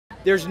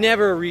there's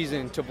never a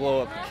reason to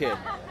blow up a kid.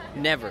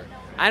 Never.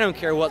 I don't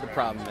care what the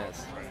problem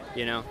is,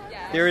 you know.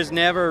 There is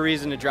never a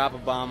reason to drop a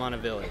bomb on a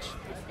village,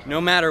 no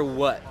matter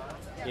what,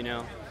 you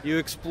know. You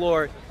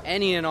explore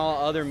any and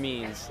all other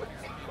means,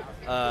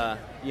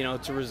 you know,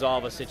 to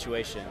resolve a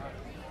situation.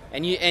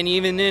 And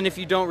even then, if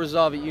you don't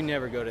resolve it, you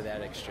never go to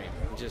that extreme.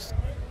 Just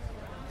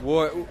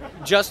war,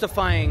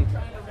 justifying,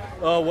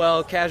 oh,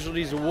 well,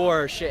 casualties of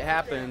war, shit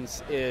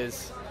happens,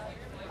 is,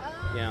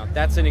 you know,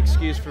 that's an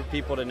excuse for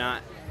people to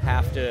not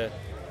have to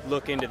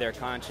look into their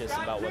conscience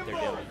about what they're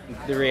doing.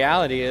 The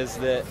reality is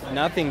that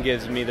nothing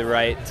gives me the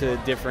right to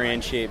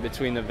differentiate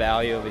between the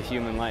value of a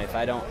human life.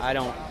 I don't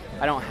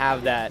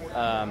have that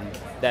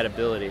that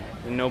ability,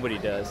 and nobody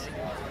does.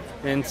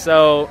 And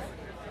so,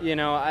 you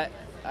know,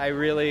 I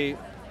really,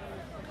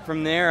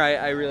 from there,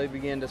 I really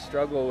began to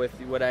struggle with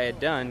what I had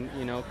done,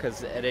 you know,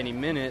 because at any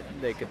minute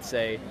they could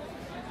say,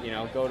 you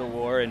know, go to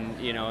war and,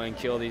 you know, and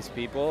kill these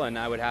people, and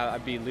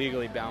I'd be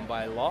legally bound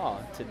by law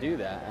to do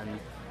that. And,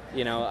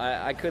 you know,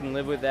 I couldn't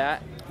live with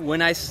that.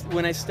 When I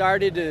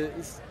started to,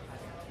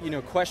 you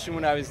know, question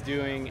what I was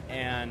doing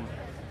and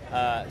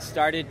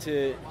started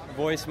to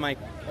voice my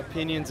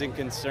opinions and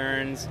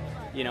concerns,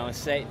 you know,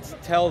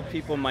 tell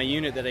people in my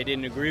unit that I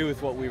didn't agree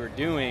with what we were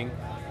doing,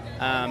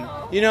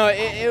 you know,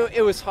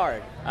 it was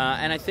hard.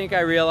 And I think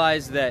I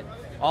realized that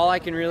all I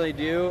can really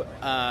do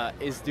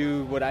is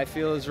do what I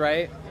feel is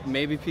right.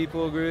 Maybe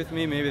people agree with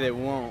me, maybe they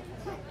won't.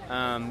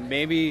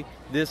 Maybe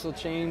this will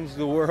change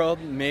the world,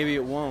 maybe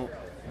it won't.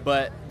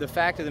 But the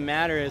fact of the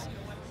matter is,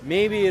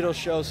 maybe it'll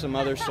show some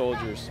other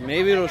soldiers.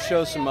 Maybe it'll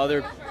show some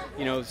other,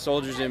 you know,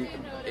 soldiers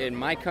in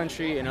my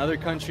country and other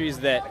countries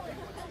that,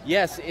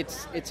 yes,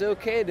 it's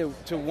okay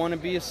to want to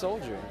be a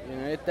soldier. You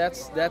know,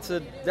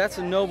 that's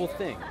a noble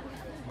thing.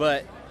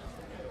 But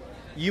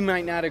you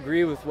might not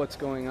agree with what's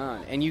going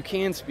on, and you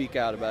can speak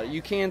out about it.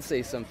 You can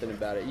say something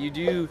about it. You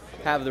do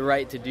have the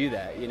right to do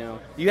that. You know,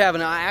 you have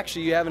an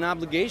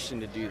obligation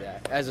to do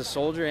that as a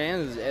soldier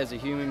and as a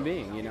human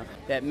being. You know,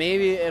 that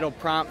maybe it'll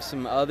prompt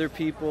some other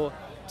people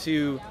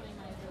to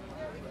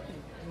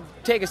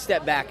take a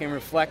step back and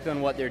reflect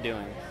on what they're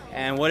doing,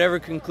 and whatever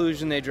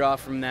conclusion they draw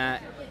from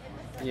that,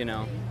 you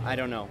know, I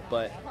don't know,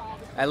 but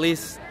at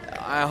least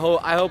I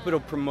hope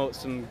it'll promote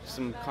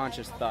some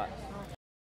conscious thought.